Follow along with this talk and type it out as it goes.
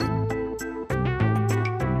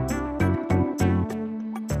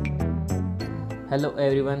Hello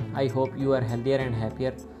everyone, I hope you are healthier and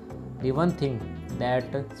happier. The one thing that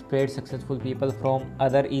separates successful people from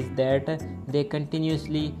other is that they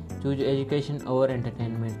continuously choose education over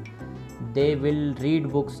entertainment. They will read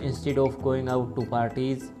books instead of going out to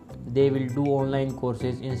parties. They will do online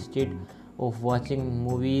courses instead of watching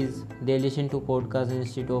movies. They listen to podcasts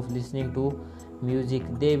instead of listening to music.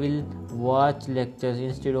 They will watch lectures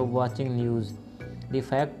instead of watching news. The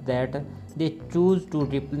fact that they choose to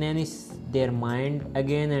replenish their mind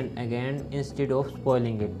again and again instead of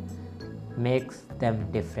spoiling it makes them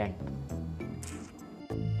different.